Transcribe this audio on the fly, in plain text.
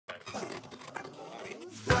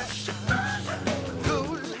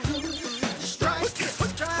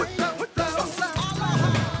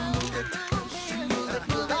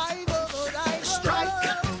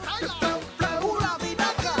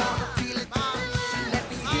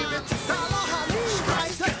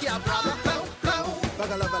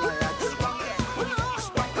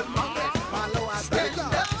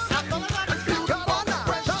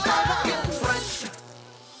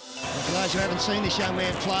Who haven't seen this young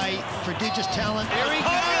man play, prodigious talent. Here he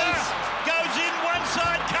goes! Goes in one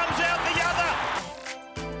side, comes out the other.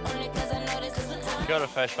 Kia ora,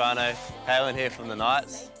 Fresh Whānau. Kalyn here from the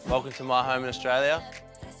Knights. Welcome to my home in Australia,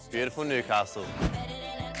 beautiful Newcastle.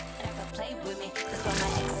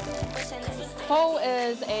 Fou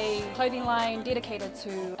is a clothing line dedicated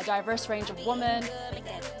to a diverse range of women.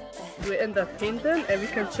 We're independent and we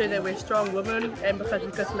can show that we're strong women, and because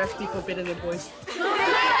we can smash people better than boys.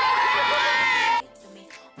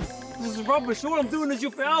 This is rubbish. All I'm doing is your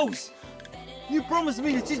fouls. You promised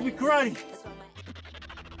me to teach me karate.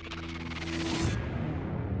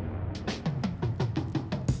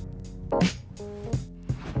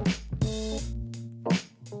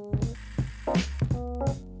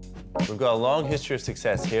 We've got a long history of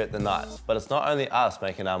success here at the Knights, but it's not only us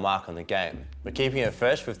making our mark on the game. We're keeping it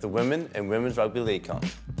fresh with the Women and Women's Rugby League comp.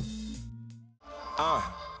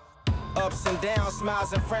 Ups and downs,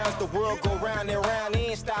 smiles and frowns, the world go round and round, he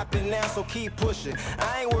ain't stopping now, so keep pushing.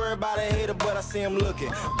 I ain't worried about a hater, but I see him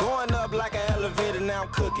looking. Going up like an elevator, now I'm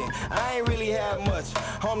cooking. I ain't really have much.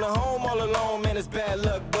 Home to home all alone, man, it's bad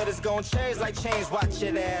luck, but it's gonna change like change, watch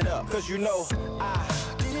it add up. Cause you know, I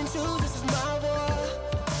didn't choose, this is my world.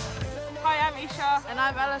 Hi, I'm Isha. And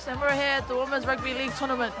I'm Alice, and we're here at the Women's Rugby League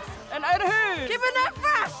tournament. And Otahu! Keeping it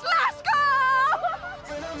fresh, let's go!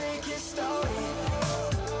 When I make it start.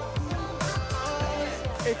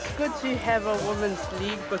 It's good to have a women's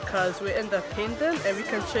league because we're independent and we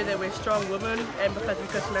can show that we're strong women, and because we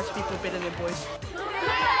can smash people better than boys.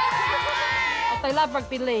 If they love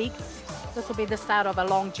rugby league, this will be the start of a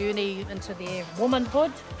long journey into their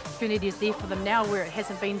womanhood. Opportunity is there for them now where it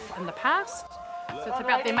hasn't been in the past. So it's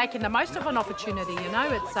about them making the most of an opportunity, you know.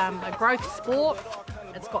 It's a growth sport.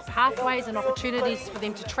 It's got pathways and opportunities for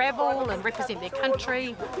them to travel and represent their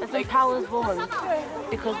country. It empowers women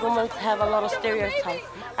because women have a lot of stereotypes.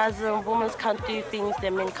 As women can't do things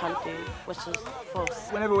that men can't do, which is false.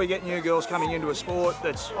 Whenever we get new girls coming into a sport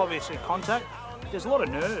that's obviously contact, there's a lot of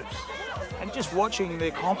nerves. And just watching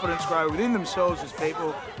their confidence grow within themselves as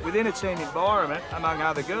people, within a team environment, among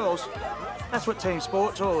other girls, that's what team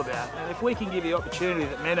sport's all about. And if we can give the opportunity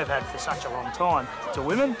that men have had for such a long time to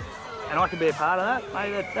women, and I can be a part of that,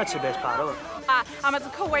 mate, that's the best part of it. It's a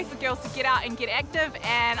cool way for girls to get out and get active,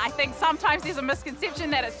 and I think sometimes there's a misconception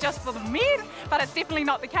that it's just for the men, but it's definitely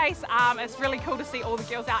not the case. It's really cool to see all the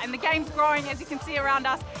girls out, and the game's growing, as you can see around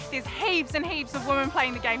us. There's heaps and heaps of women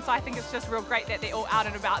playing the game, so I think it's just real great that they're all out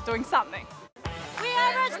and about doing something. We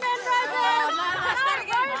are Richmond Roses!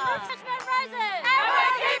 Richmond Roses! And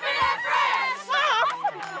we're keeping it fresh!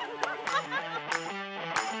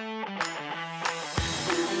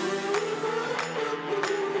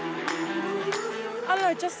 I don't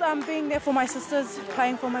know, just being there for my sisters,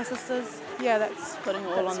 playing for my sisters. Yeah, that's putting it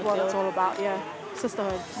all on the field. It's all about, yeah,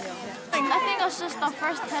 sisterhood. Yeah. I think it's just the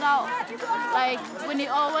first head out, like when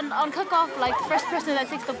on kick-off, like the first person that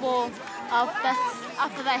takes the ball,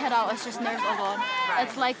 after that head out, it's just nerves are gone.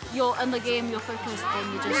 It's like you're in the game, you're focused,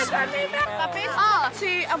 and you just... The best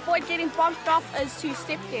to avoid getting bumped off is to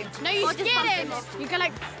step them. No, you get it. You go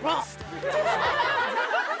like...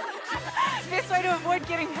 Best way to avoid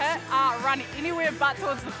getting hit, run anywhere but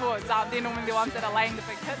towards the forwards. They're normally the ones that are laying the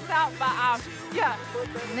big hits out, but yeah.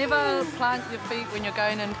 Never plant your feet when you're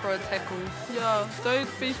going in for a tackle. Yeah, don't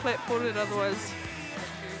be flat-footed otherwise.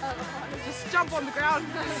 Just jump on the ground,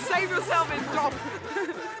 save yourself and drop.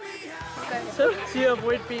 So to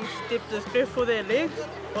avoid being stepped, is go for their legs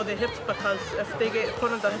or their hips, because if they get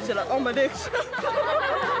put on the hips, they're like, oh, my legs.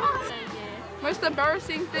 Most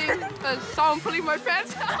embarrassing thing is someone pulling my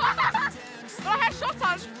pants. But I had shorts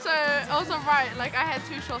on, so it was alright. Like, I had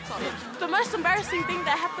 2 shorts on. The most embarrassing thing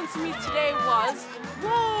that happened to me today was,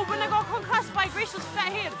 whoa, when I got concussed by Grace's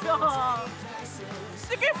fat head.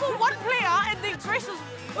 They go for one player and then Grace's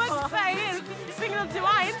big fat head, bringing them to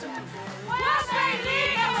mine. We're great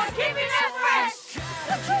league and we're keeping it fresh!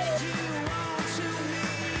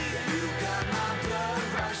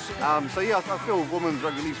 So yeah, I feel women's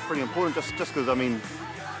rugby league is pretty important just because, I mean,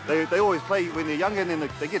 they always play when they're younger, and then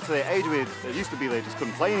they get to their age where it used to be they just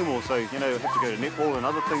couldn't play anymore, so, you know, have to go to netball and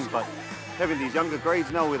other things, but having these younger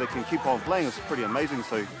grades now where they can keep on playing is pretty amazing,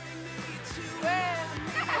 so. We're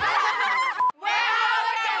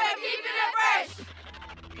keeping it fresh!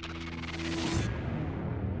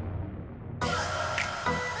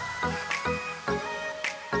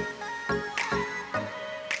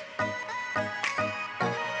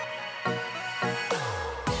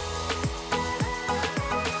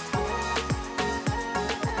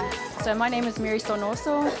 So my name is Mary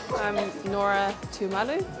Sonoso. I'm Nora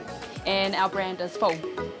Tumalu. And our brand is Fou.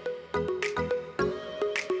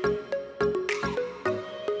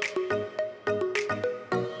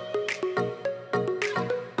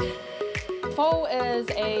 Fou is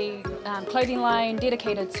a clothing line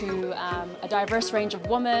dedicated to a diverse range of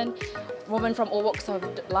women from all walks of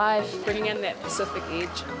life. Bringing in that Pacific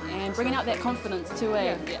edge. And bringing out that confidence too,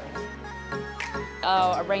 eh? Yeah.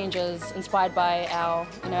 Our range is inspired by our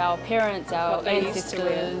parents, our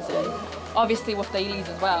ancestors, and obviously with the Ellies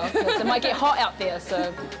as well, because it might get hot out there,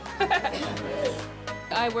 so.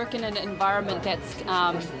 I work in an environment that's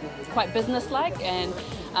quite business-like, and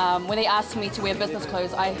when they ask me to wear business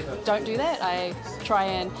clothes, I don't do that. I try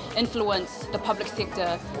and influence the public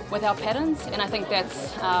sector with our patterns, and I think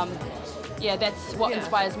that's that's what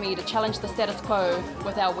inspires me to challenge the status quo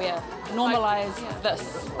with our wear. Normalise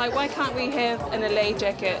this. Like, why can't we have an LA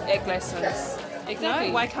jacket at Glassons? Exactly.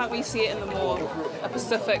 No? Why can't we see it in a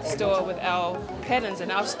Pacific store with our patterns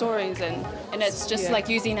and our stories? And it's just like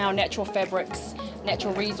using our natural fabrics,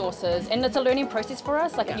 natural resources, and it's a learning process for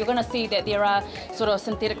us. Like you're going to see that there are sort of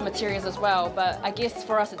synthetic materials as well, but I guess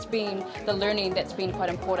for us it's been the learning that's been quite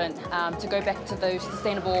important, to go back to those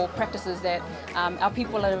sustainable practices that our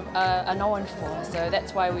people are known for. So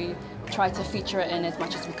that's why we try to feature it in as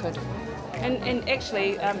much as we could. And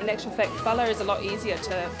actually, in actual fact, colour is a lot easier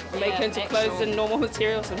to make into clothes than normal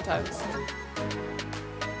material sometimes.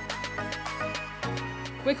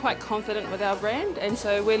 We're quite confident with our brand, and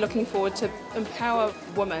so we're looking forward to empower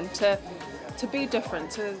women to be different,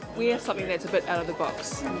 to wear something that's a bit out of the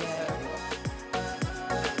box.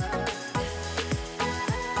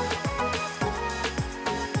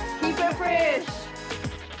 Keep it fresh.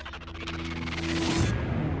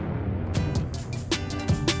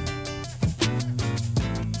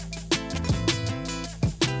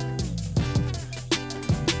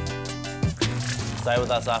 Stay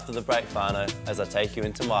with us after the break, Fano, as I take you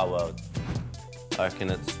into my world. I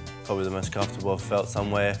reckon it's probably the most comfortable I've felt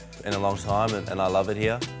somewhere in a long time, and I love it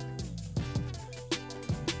here.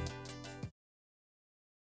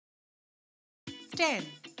 Stand.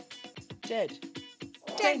 Dead.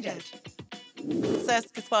 Standard. So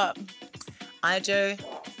guess what? I do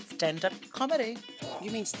stand-up comedy.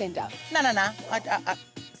 You mean stand-up? No. I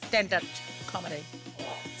stand-up comedy.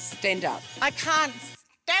 Stand-up. I can't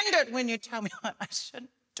stand it when you tell me what I should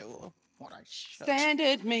do or what I should.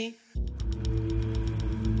 Standard me.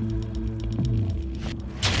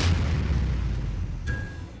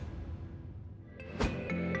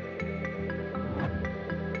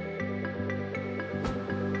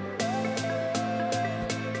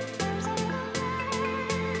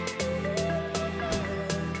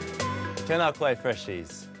 Tēnā koe,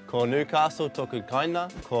 Freshies. Ko Newcastle toku kaina,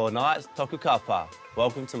 ko Knights toku kapa.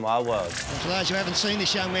 Welcome to my world. And for those who haven't seen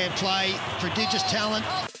this young man play, prodigious talent.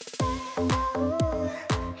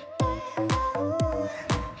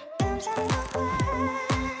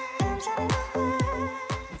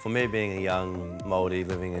 For me, being a young Māori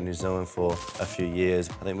living in New Zealand for a few years,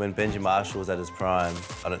 I think when Benji Marshall was at his prime,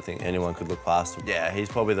 I don't think anyone could look past him. Yeah, he's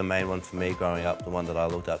probably the main one for me growing up, the one that I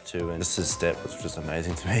looked up to, and just his step was just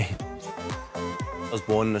amazing to me. I was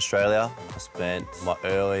born in Australia. I spent my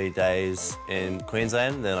early days in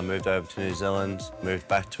Queensland, then I moved over to New Zealand, moved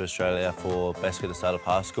back to Australia for basically the start of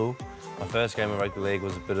high school. My first game of rugby league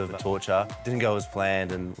was a bit of a torture. Didn't go as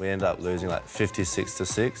planned, and we ended up losing like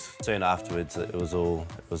 56-6. Soon afterwards, it was all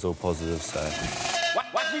positive. So.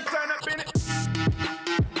 Watch me turn up in it.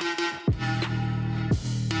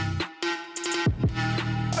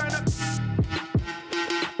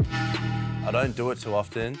 I don't do it too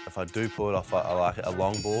often. If I do pull it off, I like it a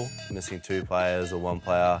long ball. Missing 2 players or 1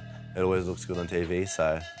 player, it always looks good on TV,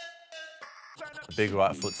 so. A big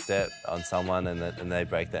right foot step on someone and they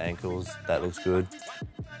break their ankles, that looks good.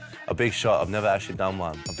 A big shot, I've never actually done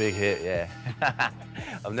one. A big hit, yeah.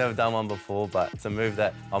 I've never done one before, but it's a move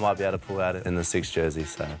that I might be able to pull out in the 6 jersey,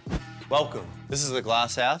 so. Welcome. This is the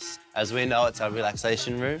Glass House. As we know, it's our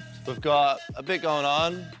relaxation room. We've got a bit going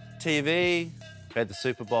on, TV. We had the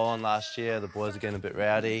Super Bowl on last year. The boys are getting a bit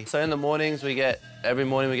rowdy. So in the mornings, every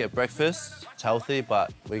morning we get breakfast. It's healthy,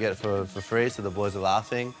 but we get it for free, so the boys are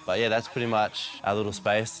laughing. But yeah, that's pretty much our little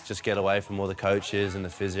space. Just get away from all the coaches and the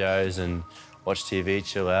physios and watch TV,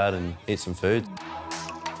 chill out and eat some food.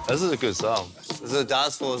 This is a good song. This is a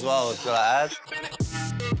dance floor as well, got to add.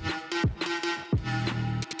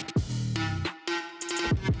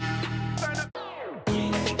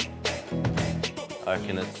 I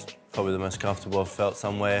reckon it's Probably the most comfortable I've felt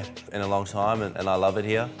somewhere in a long time, and I love it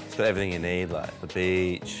here. It's got everything you need, like the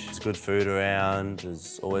beach, there's good food around,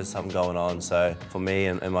 there's always something going on. So for me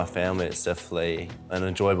and my family, it's definitely an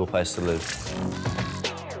enjoyable place to live.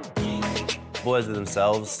 Boys are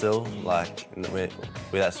themselves still, like,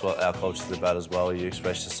 that's what our culture's about as well. You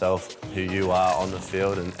express yourself, who you are on the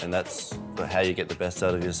field, and that's how you get the best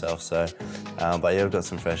out of yourself. So, but yeah, we've got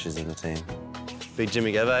some freshies in the team. Big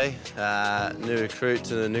Jimmy Gavay, new recruit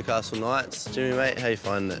to the Newcastle Knights. Jimmy, mate, how you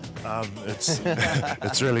finding it?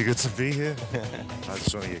 It's really good to be here. I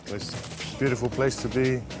just want to get close. Beautiful place to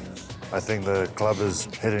be. I think the club is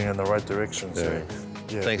heading in the right direction. So,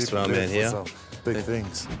 yeah, thanks to our man here. Big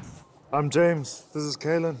things. I'm James, this is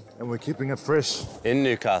Kalyn, and we're keeping it fresh. In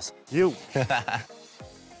Newcastle. You.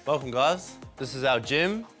 Welcome, guys. This is our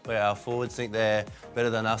gym, where our forwards think they're better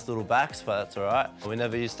than us little backs, but that's all right. We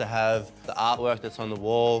never used to have the artwork that's on the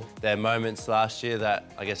wall. There are moments last year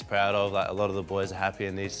that I guess proud of, like a lot of the boys are happy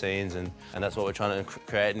in these scenes, and that's what we're trying to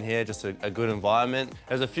create in here, just a good environment.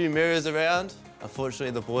 There's a few mirrors around.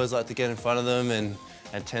 Unfortunately, the boys like to get in front of them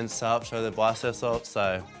and tense up, show their biceps up,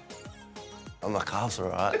 so my calves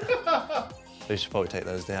are all right. We should probably take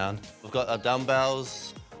those down. We've got our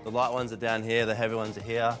dumbbells. The light ones are down here, the heavy ones are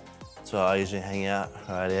here. That's where I usually hang out,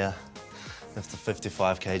 right here. That's the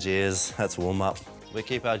 55 kgs, that's warm up. We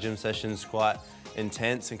keep our gym sessions quite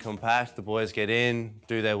intense and compact. The boys get in,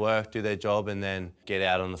 do their work, do their job, and then get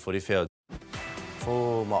out on the footy field.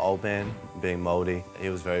 For my old man, being mouldy, he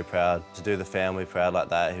was very proud. To do the family proud like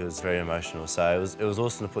that, he was very emotional. So it was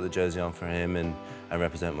awesome to put the jersey on for him and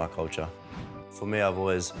represent my culture. For me, I've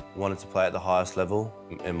always wanted to play at the highest level.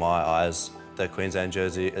 In my eyes, the Queensland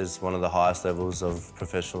jersey is one of the highest levels of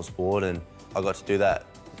professional sport, and I got to do that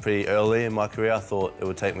pretty early in my career. I thought it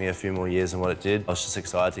would take me a few more years than what it did. I was just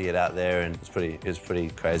excited to get out there, and it was pretty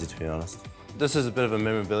crazy, to be honest. This is a bit of a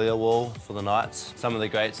memorabilia wall for the Knights. Some of the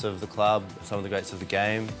greats of the club, some of the greats of the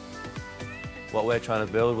game. What we're trying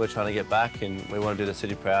to build, we're trying to get back, and we want to do the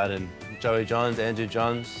city proud. And Joey Johns, Andrew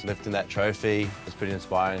Johns, lifting that trophy is pretty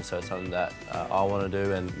inspiring, so it's something that I want to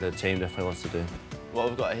do and the team definitely wants to do. What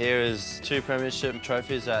we've got here is 2 premiership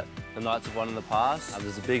trophies that the Knights have won in the past.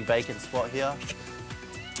 There's a big vacant spot here.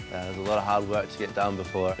 There's a lot of hard work to get done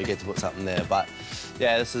before we get to put something there. But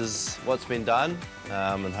yeah, this is what's been done,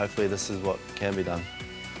 and hopefully this is what can be done.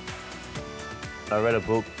 I read a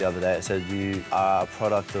book the other day. It said you are a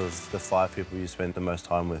product of the 5 people you spend the most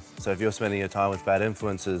time with. So if you're spending your time with bad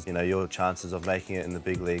influences, you know, your chances of making it in the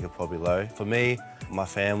big league are probably low. For me, my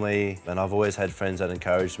family, and I've always had friends that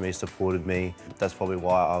encouraged me, supported me. That's probably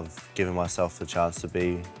why I've given myself the chance to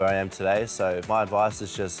be where I am today. So my advice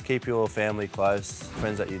is just keep your family close,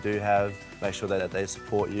 friends that you do have, make sure that they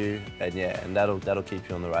support you, and yeah, and that'll keep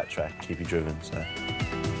you on the right track, keep you driven. So.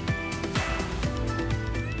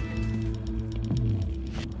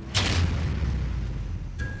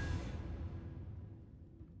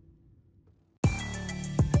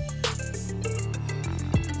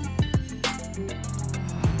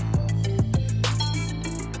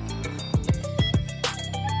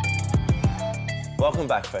 Welcome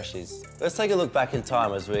back, Freshies. Let's take a look back in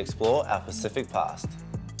time as we explore our Pacific past.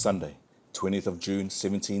 Sunday, 20th of June,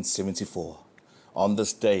 1774. On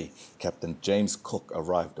this day, Captain James Cook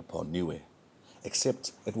arrived upon Niue.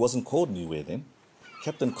 Except it wasn't called Niue then.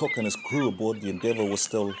 Captain Cook and his crew aboard the Endeavour were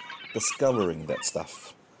still discovering that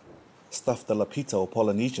stuff. Stuff the Lapita or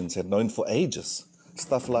Polynesians had known for ages.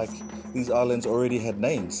 Stuff like these islands already had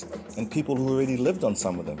names and people who already lived on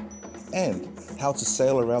some of them. And how to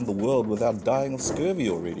sail around the world without dying of scurvy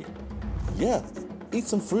already. Yeah, eat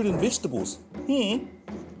some fruit and vegetables.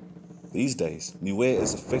 These days, Niue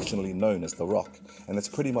is affectionately known as the Rock, and it's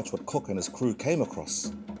pretty much what Cook and his crew came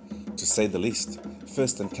across. To say the least,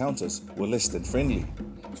 first encounters were less than friendly.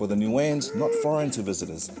 For the Niueans, not foreign to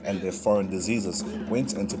visitors, and their foreign diseases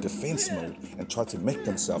went into defense mode and tried to make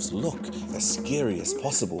themselves look as scary as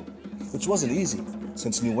possible, which wasn't easy,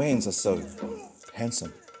 since Niueans are so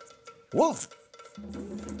handsome. What?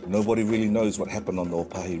 Nobody really knows what happened on the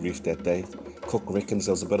Opahi Reef that day. Cook reckons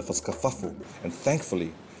there was a bit of a skerfuffle, and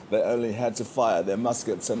thankfully, they only had to fire their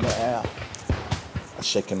muskets in the air. A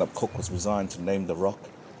shaken up Cook was resigned to name the rock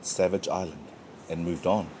Savage Island and moved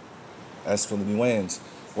on. As for the Niueans,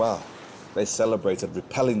 well, they celebrated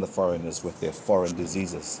repelling the foreigners with their foreign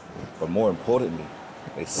diseases. But more importantly,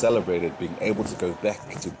 they celebrated being able to go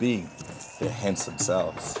back to being their handsome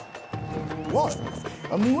selves. What?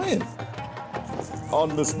 I'm Niuean.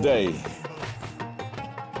 On this day,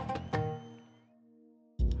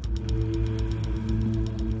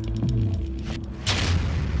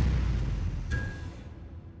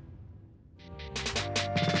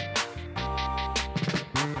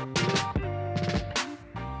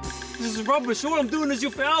 is rubbish. All I'm doing is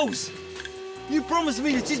your fouls. You promised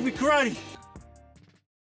me to teach me karate.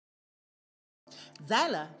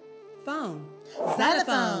 Xylophone.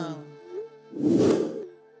 Xylophone.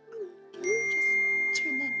 Just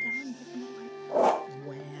turn that down.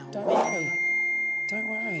 Wow. Don't worry. Don't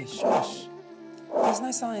worry. Shush. There's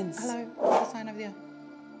no signs. Hello. What's the sign over there?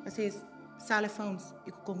 It says xylophones.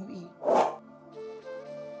 Ikukongi.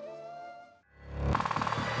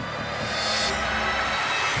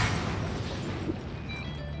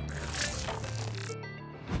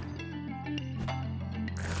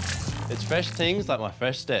 It's Fresh Tingz like my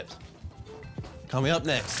fresh steps. Coming up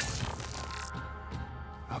next.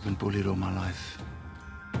 I've been bullied all my life.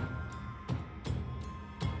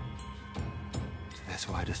 So that's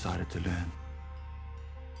why I decided to learn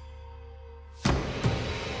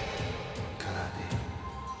karate.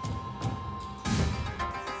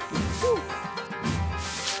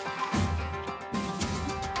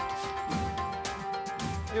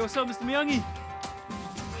 Hey, what's up, Mr. Miyagi?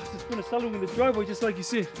 Just finished soloing in the driveway, just like you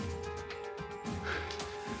said.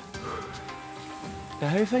 The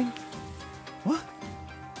whole thing? What?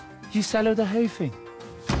 You solo the whole thing?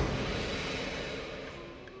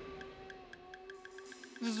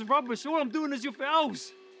 This is rubbish. All I'm doing is your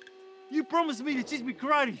fouls. You promised me to teach me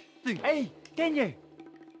karate. Hey, can you?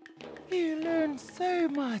 You learned so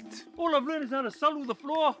much. All I've learned is how to solo the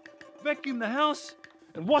floor, vacuum the house,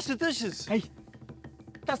 and wash the dishes. Hey,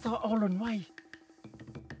 that's the all-in way.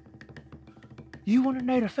 You want to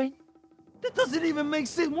know the thing? That doesn't even make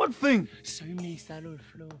sense. What thing? Show me solo the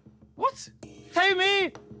floor. What? Show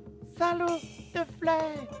me solo the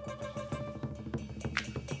floor.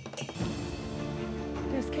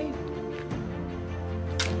 There's key.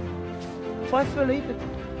 5 full epic.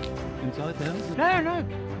 Inside the house? No.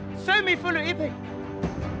 Show me full of epic.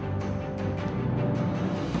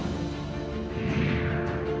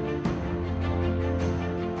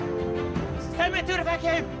 Send me to the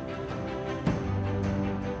vacuum.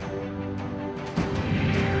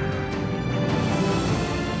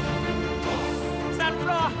 Stand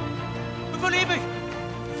floor. We're full epic.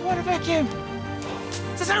 For the vacuum.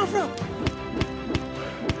 It's a sound floor.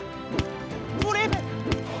 Full epic.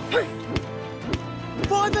 Hey.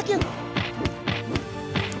 For the vacuum.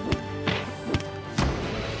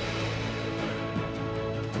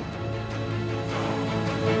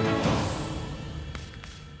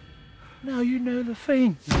 Now you know the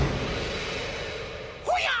thing.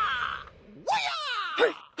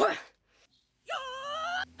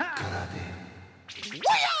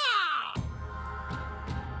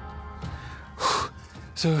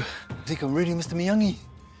 So, I think I'm ready, Mr. Miyagi.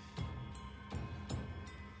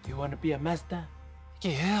 You want to be a master?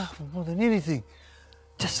 Yeah, more than anything.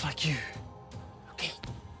 Just like you. Okay.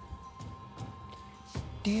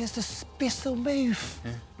 There's a special move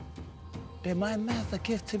that my master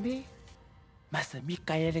gave to me. Master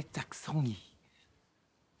Michael Jackson.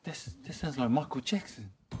 This sounds like Michael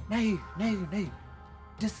Jackson. No.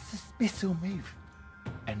 This is a special move.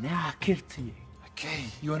 And now I give it to you. Okay.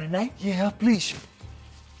 You want to know? Yeah, please.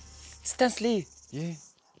 Stand still. Yeah.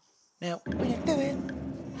 Now, when you do it,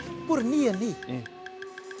 put a knee on knee. Yeah.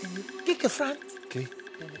 And you kick the front. Okay.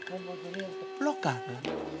 Then you come over here with the blocker.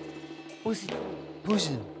 Push it. Push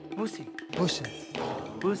it. Push it. Push it.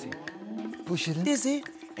 Push it. Push it in. This it.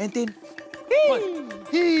 And then...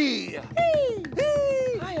 Hey!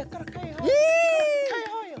 Higher, gotta carry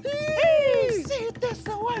higher. Hey! See, that's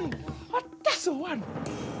the one. Oh, that's the one.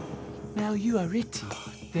 Now you are ready.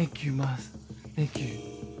 Thank you, Master. Thank you.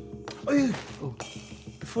 Oh,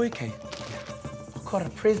 before you came, I got a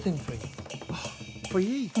present for you. For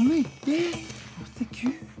you? For me? Yeah. Oh, thank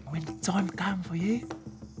you. When the time comes for you,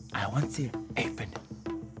 I want you to open it.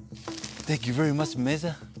 Thank you very much,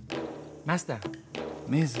 Meza. Master.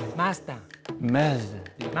 Meza. Master.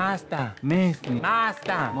 Meza. Master. Messi.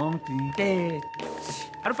 Master. Monty. Dead.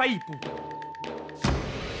 Ano fa ipo?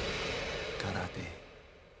 Karate.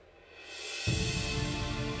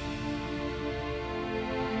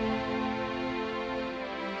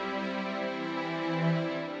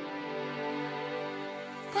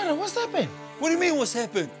 Brother, what's happened? What do you mean, what's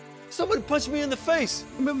happened? Somebody punched me in the face.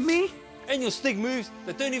 Me? And your stick moves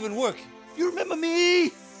that don't even work. You remember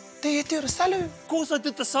me? Did you do the salu? Of course I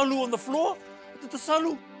did the salu on the floor. I did the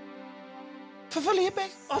salu. Fully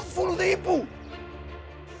epic? I followed the hippo.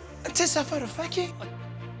 Until I found a vacuum?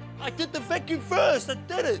 I did the vacuum first. I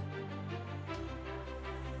did it.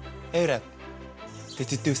 Hey, Rap.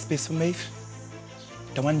 Did you do special move?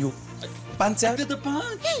 The one you punch out? I did the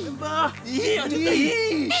punch. Remember? Yeah, I did the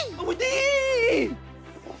hee. I went the hee.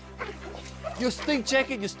 Your stick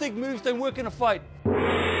jacket, your stick moves don't work in a fight.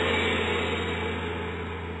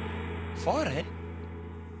 Fora?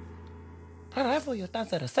 Para foi eu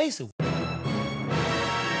dança a seiso.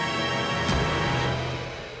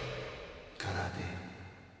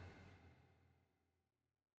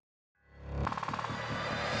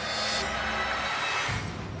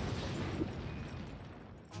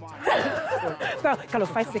 Kalau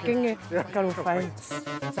faz sequinha, kalau faz.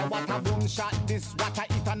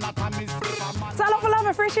 Salam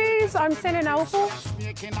love freshies. I'm Senna Naufu.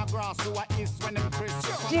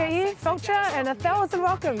 GAE, Felcher, and 1,000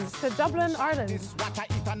 welcomes to Dublin, Ireland.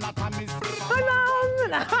 Hi,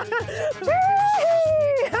 Mum!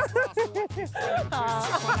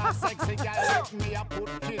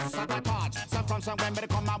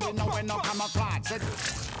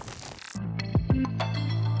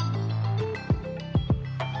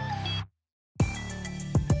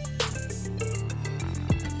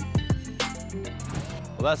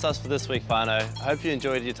 Well, that's us for this week, whānau. I hope you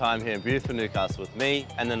enjoyed your time here in beautiful Newcastle with me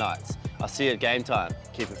and the Knights. I'll see you at game time.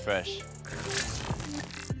 Keep it fresh.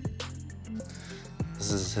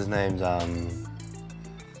 His name's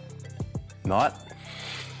Knight.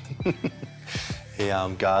 He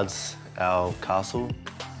guards our castle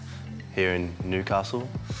here in Newcastle.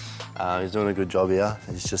 He's doing a good job here.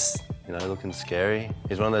 He's just, you know, looking scary.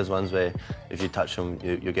 He's one of those ones where if you touch him,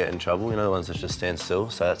 you'll get in trouble. You know, the ones that just stand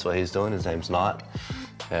still. So that's what he's doing. His name's Night.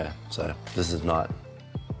 Yeah, so this is Night.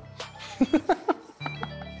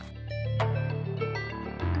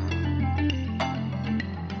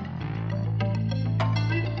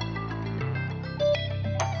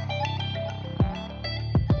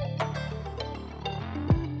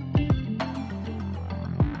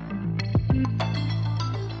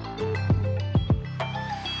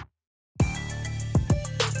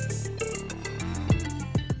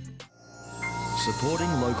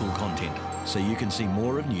 Supporting local content so you can see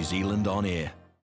more of New Zealand on air.